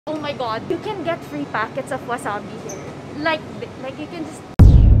Oh my god, you can get free packets of wasabi here. Like you can just...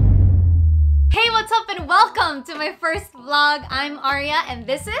 Hey, what's up and welcome to my first vlog. I'm Arya and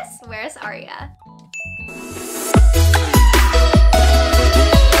this is Where's Arya?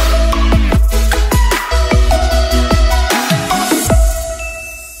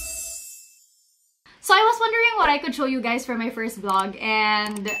 So I was wondering what I could show you guys for my first vlog,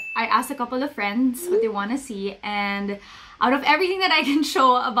 and I asked a couple of friends what they want to see, and out of everything that I can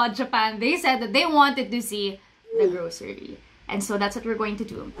show about Japan, they said that they wanted to see the grocery. And so that's what we're going to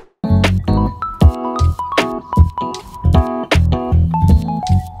do. So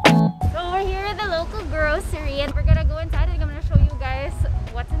we're here at the local grocery and we're gonna go inside and I'm gonna show you guys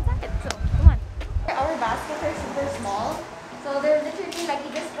what's inside. So come on. Our baskets are super small. So they're literally like,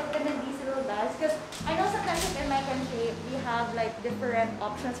 you just put them in these little bags. Because I know sometimes in my country, we have like different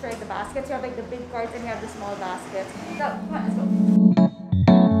options for like the baskets. You have like the big carts and you have the small baskets. So come on, let's go.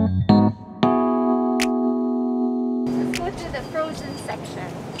 Let's go to the frozen section.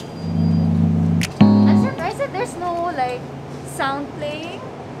 I'm surprised that there's no like sound playing.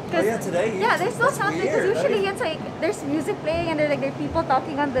 Oh yeah, today? Yeah, there's no sound because usually it's like there's music playing and there are people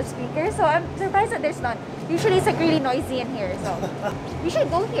talking on the speaker. So I'm surprised that there's none. Usually it's like really noisy in here. So we should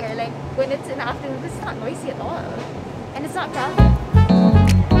go here like when it's in the afternoon. It's not noisy at all. And it's not crowded.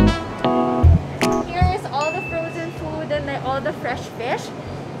 Here is all the frozen food and like all the fresh fish.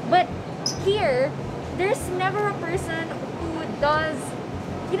 But here, there's never a person who does...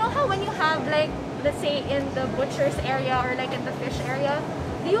 You know how when you have like, let's say in the butcher's area or like in the fish area,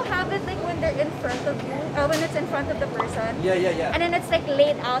 do you have it like when they're in front of you or when it's in front of the person? Yeah. And then it's like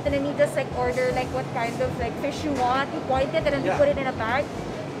laid out and then you just like order like what kind of like fish you want, you point it and then you put it in a bag.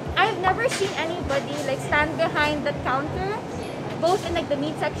 I've never seen anybody like stand behind the counter, both in like the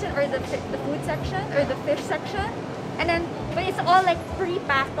meat section or the food section or the fish section, and then but it's all like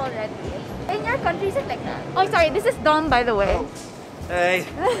pre-packed already. In your country, is it like that? Oh, sorry, this is Dom, by the way. Hey.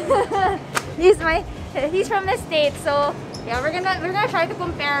 He's from the States, so yeah, we're gonna try to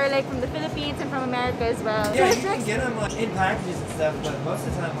compare like from the Philippines and from America as well. Yeah, you can get them like in packages and stuff, but most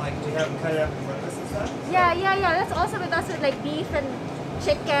of the time like we have them cut it up in front of us and stuff. So. Yeah. That's also with us with like beef and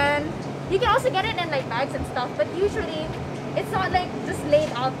chicken. You can also get it in like bags and stuff, but usually it's not like just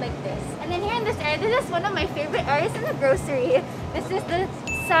laid out like this. And then here in this area, this is one of my favorite areas in the grocery. This is the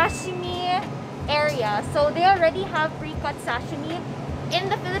sashimi area. So they already have pre-cut sashimi. In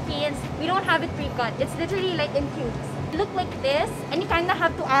the Philippines, we don't have it pre-cut. It's literally like in cubes. Look like this, and you kind of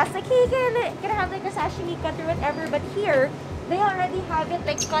have to ask like, hey, can I have like a sashimi cut or whatever? But here, they already have it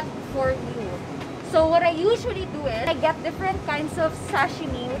like cut for you. So what I usually do is I get different kinds of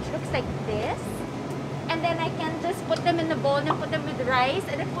sashimi, which looks like this, and then I can just put them in the bowl and put them with rice,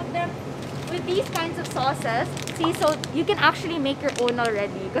 and then put them with these kinds of sauces. See, so you can actually make your own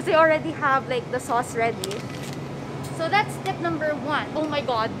already because they already have like the sauce ready. So that's tip number one. Oh my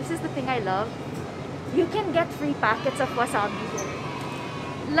god, this is the thing I love. You can get free packets of wasabi here.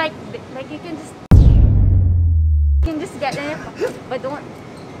 Like you can just get it, but don't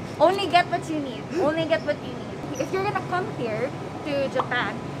only get what you need. Only get what you need. If you're gonna come here to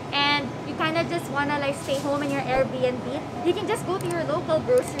Japan and you kind of just wanna like stay home in your Airbnb, you can just go to your local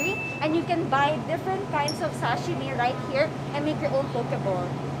grocery and you can buy different kinds of sashimi right here and make your own poke bowl.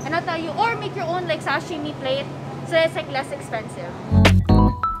 And I'll tell you, or make your own like sashimi plate. So it's like less expensive.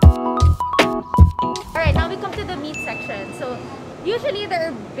 Alright, now we come to the meat section. So usually there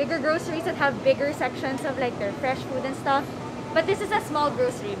are bigger groceries that have bigger sections of like their fresh food and stuff. But this is a small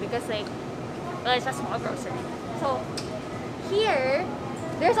grocery because like, well, it's a small grocery. So here,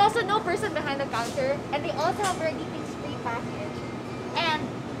 there's also no person behind the counter and they also have already things pre-packaged. And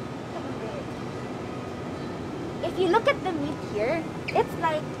if you look at the meat here, it's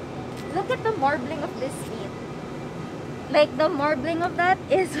like, look at the marbling of this meat. Like the marbling of that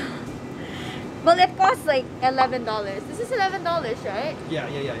is, well, it costs like $11. This is $11, right? Yeah.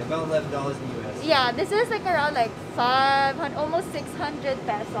 About $11 in the US. Yeah, this is like around like 500, almost 600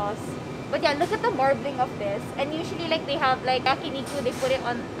 pesos. But yeah, look at the marbling of this. And usually like they have like yakiniku, they put it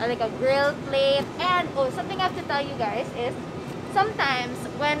on like a grill plate. And oh, something I have to tell you guys is sometimes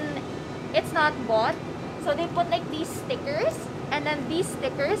when it's not bought, so they put like these stickers, and then these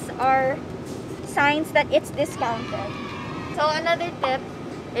stickers are signs that it's discounted. So another tip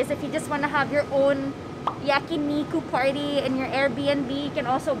is if you just want to have your own yakiniku party in your Airbnb, you can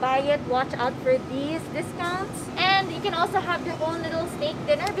also buy it. Watch out for these discounts. And you can also have your own little steak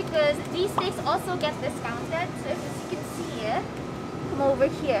dinner because these steaks also get discounted. So if you can see it, come over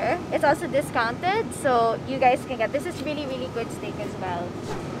here. It's also discounted, so you guys can get this. Is really, really good steak as well.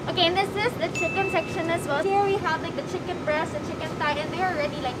 Okay, and this is the chicken section as well. Here we have like the chicken breast, the chicken thigh, and they're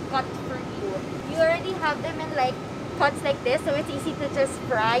already like cut for you. You already have them in like cuts like this, so it's easy to just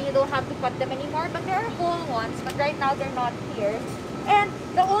fry. You don't have to cut them anymore, but there are whole ones, but right now they're not here. And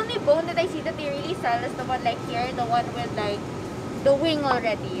the only bone that I see that they really sell is the one like here, the one with like the wing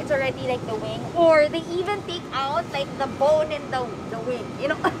already. It's already like the wing, or they even take out like the bone in the wing, you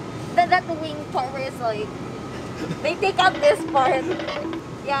know. that wing part where it's like they take out this part.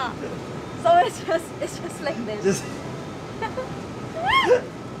 Yeah, so it's just like this. Is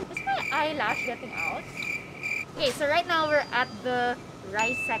my eyelash getting out? Okay, so right now we're at the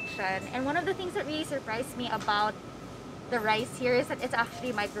rice section, and one of the things that really surprised me about the rice here is that it's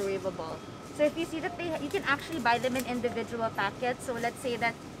actually microwavable. So if you see that you can actually buy them in individual packets. So let's say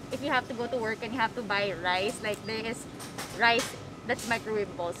that if you have to go to work and you have to buy rice, like there is rice that's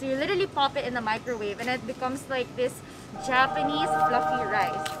microwavable. So you literally pop it in the microwave and it becomes like this Japanese fluffy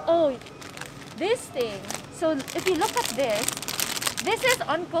rice. Oh, this thing. So if you look at this is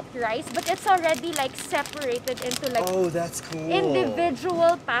uncooked rice, but it's already like separated into like that's cool.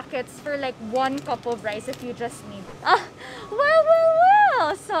 individual packets for like 1 cup of rice if you just need.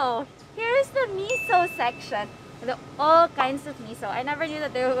 Well. So here's the miso section. All kinds of miso. I never knew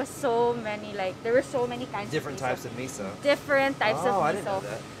that there was so many, like there were so many kinds Different of miso. types of miso. Different types of miso. I didn't know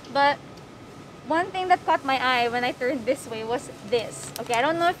that. But one thing that caught my eye when I turned this way was this. Okay, I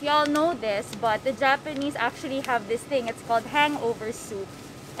don't know if y'all know this, but the Japanese actually have this thing. It's called hangover soup.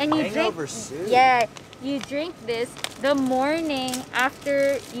 And you Hangover soup? Yeah, you drink this the morning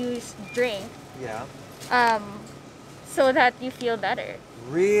after you drink. Yeah. So that you feel better.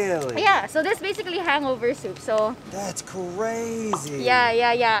 Really? Yeah, so this basically hangover soup. So That's crazy. yeah.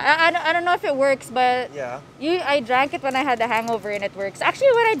 I don't know if it works, but Yeah. I drank it when I had a hangover and it works.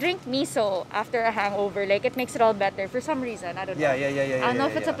 Actually, when I drink miso after a hangover, like it makes it all better for some reason. I don't know. Yeah. I don't know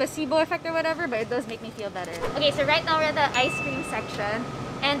if it's a placebo effect or whatever, but it does make me feel better. Okay, so right now we're at the ice cream section,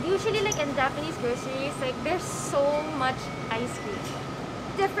 and usually like in Japanese groceries, like there's so much ice cream,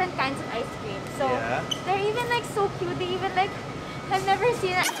 different kinds of ice cream. So Yeah. they're even like so cute. They even like I've never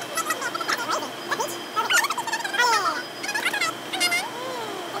seen it.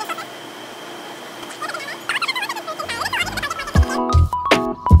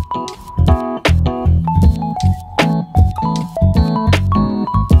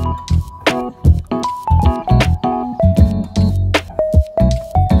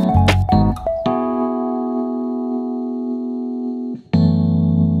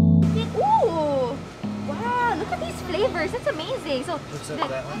 Ooh! Wow, look at these flavors. That's amazing. So What's up, the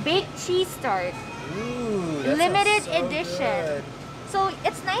that one? baked cheese tart. Ooh, that Limited sounds so edition. good. So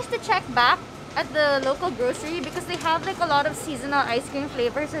it's nice to check back at the local grocery because they have like a lot of seasonal ice cream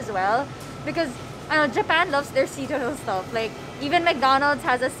flavors as well. Because Japan loves their seasonal stuff. Like even McDonald's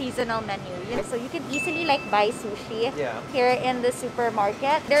has a seasonal menu. You know? So you can easily like buy sushi here in the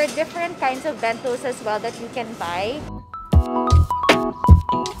supermarket. There are different kinds of bentos as well that you can buy.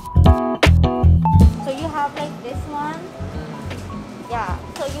 So you have like this one. Yeah,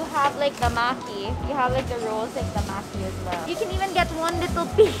 so you have like the maki. You have like the rolls like the maki as well. You can even get one little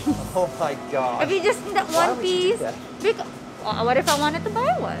piece. Oh my god. If you just need that Why one would you do piece. that? Because, what if I wanted to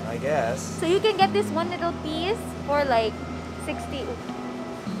buy one? I guess. So you can get this one little piece for like 60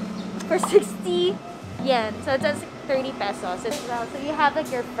 yen. So it's just 30 pesos as well. So you have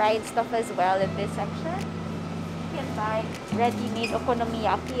like your fried stuff as well in this section. You can buy ready-made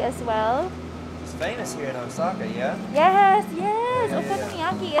okonomiyaki as well. It's famous here in Osaka, yeah? Yes. Yeah.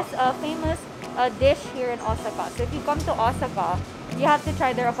 Okonomiyaki is a famous dish here in Osaka. So if you come to Osaka, you have to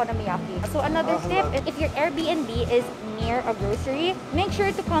try their okonomiyaki. So another tip, if your Airbnb is near a grocery, make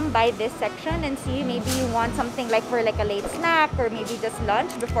sure to come by this section and see maybe you want something like for like a late snack or maybe just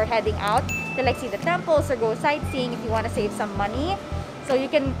lunch before heading out to like see the temples or go sightseeing if you want to save some money. So you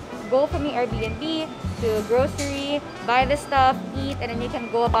can go from your Airbnb to grocery, buy the stuff, eat, and then you can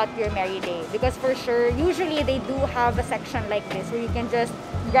go about your merry day. Because for sure, usually they do have a section like this where you can just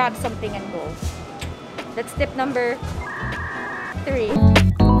grab something and go. That's tip number 3.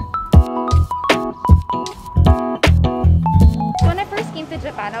 When I first came to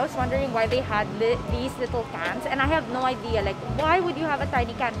Japan, I was wondering why they had these little cans, and I have no idea, like, why would you have a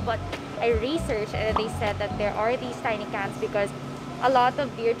tiny can? But I researched and they said that there are these tiny cans because a lot of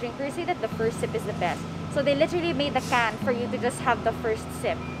beer drinkers say that the first sip is the best. So they literally made the can for you to just have the first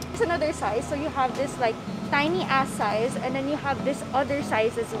sip. It's another size, so you have this like tiny ass size, and then you have this other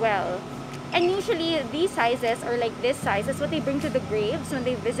size as well. And usually these sizes, or like this size, is what they bring to the graves when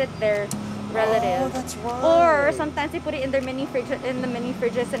they visit their relative. Oh, that's right. Or sometimes they put it in their mini fridge, in the mini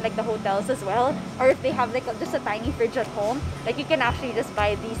fridges in like the hotels as well. Or if they have like just a tiny fridge at home, like you can actually just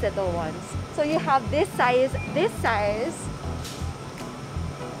buy these little ones. So you have this size,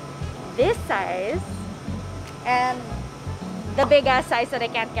 and the big ass size that I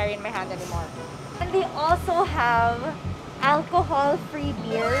can't carry in my hand anymore. And they also have alcohol-free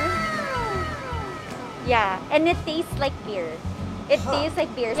beer. Yeah, and it tastes like beer. It tastes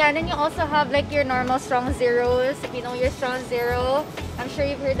like beer. Yeah, and then you also have like your normal strong zeros. If you know your strong zero, I'm sure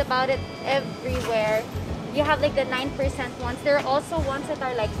you've heard about it everywhere. You have like the 9% ones. There are also ones that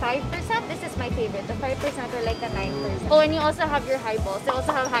are like 5%. This is my favorite. The 5% are like the 9%. Oh, and you also have your highballs. They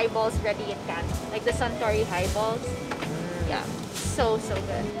also have highballs ready in can. Like the Suntory highballs. Yeah, so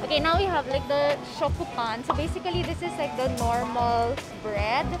good. Okay, now we have like the shokupan. So basically this is like the normal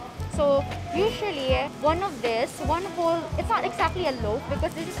bread. So usually one of this, one whole, it's not exactly a loaf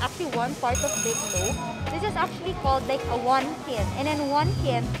because this is actually one part of big loaf. This is actually called like a one kin. And in one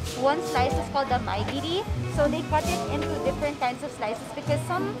kin, one slice is called a maigiri. So they cut it into different kinds of slices because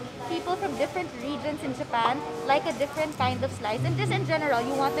some people from different regions in Japan like a different kind of slice. And just in general,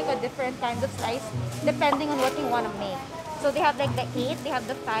 you want like a different kind of slice depending on what you want to make. So they have like the 8, they have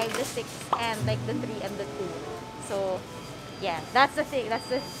the 5, the 6, and like the 3 and the 2. So yeah, that's the thing. That's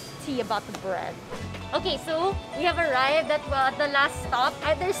the tea about the bread. Okay, so we have arrived at the last stop.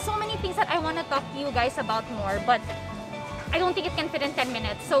 There's so many things that I want to talk to you guys about more, but I don't think it can fit in 10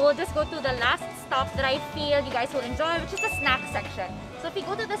 minutes. So we'll just go to the last stop that I feel you guys will enjoy, which is the snack section. So if you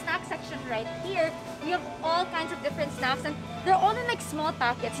go to the snack section right here, we have all kinds of different snacks, and they're all in like small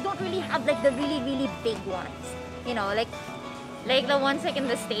packets. You don't really have like the really big ones, you know, like the ones like in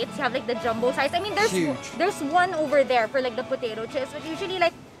the States. You have like the jumbo size. I mean, there's one over there for like the potato chips, but usually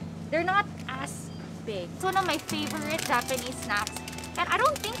like they're not as big. It's one of my favorite Japanese snacks, and I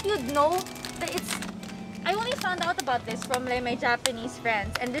don't think you'd know that it's. I only found out about this from like my Japanese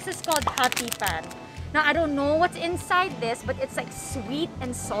friends, and this is called happy pan. Now I don't know what's inside this, but it's like sweet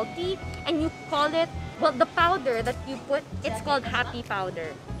and salty, and you call it, well, the powder that you put, it's called happy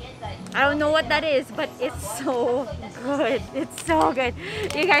powder. I don't know what that is, but it's so good. It's so good.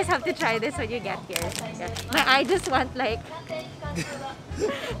 You guys have to try this when you get here. Yeah. My eye just went like...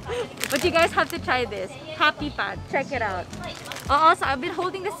 But you guys have to try this. Happy pan. Check it out. Also, I've been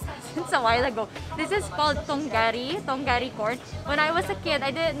holding this since a while ago. This is called Tongari corn. When I was a kid,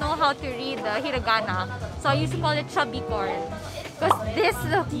 I didn't know how to read the hiragana. So I used to call it chubby corn. Because this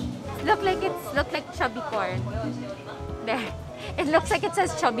look like chubby corn. There. It looks like it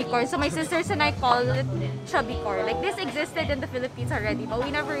says chubby corn. So my sisters and I call it chubby corn. Like this existed in the Philippines already, but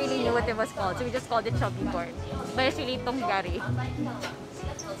we never really knew what it was called. So we just called it chubby corn. But it's really Tongari.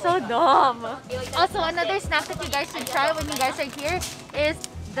 So dumb. Also, another snack that you guys should try when you guys are here is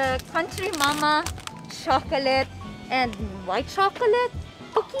the Country Mama chocolate and white chocolate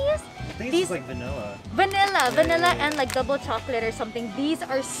cookies. I think it's like vanilla. Vanilla and like double chocolate or something. These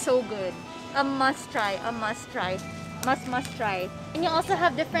are so good. A must try. Must try. And you also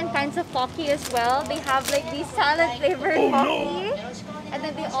have different kinds of pocky as well. They have like these salad flavored pocky. And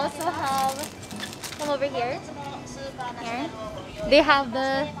then they also have, come over here. They have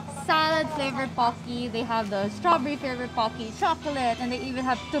the salad flavored pocky. They have the strawberry flavored pocky, chocolate, and they even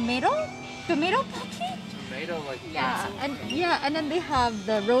have tomato pocky. Tomato, like and then they have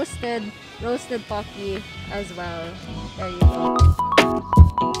the roasted pocky as well. There you go.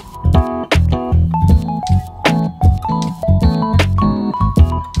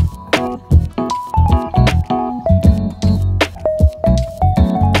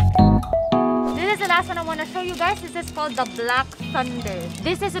 You guys, this is called the Black Thunder.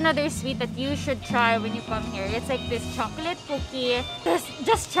 This is another sweet that you should try when you come here. It's like this chocolate cookie.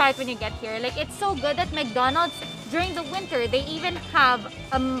 Just try it when you get here. Like, it's so good at McDonald's during the winter. They even have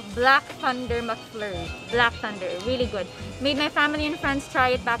a Black Thunder McFlurry. Black Thunder, really good. Made my family and friends try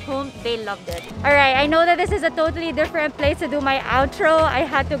it back home. They loved it. Alright, I know that this is a totally different place to do my outro. I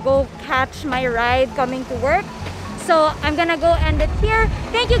had to go catch my ride coming to work. So I'm gonna go end it here.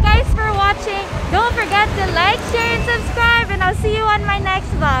 Thank you guys for watching. Don't forget to like, share, and subscribe. And I'll see you on my next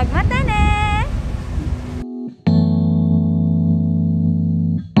vlog.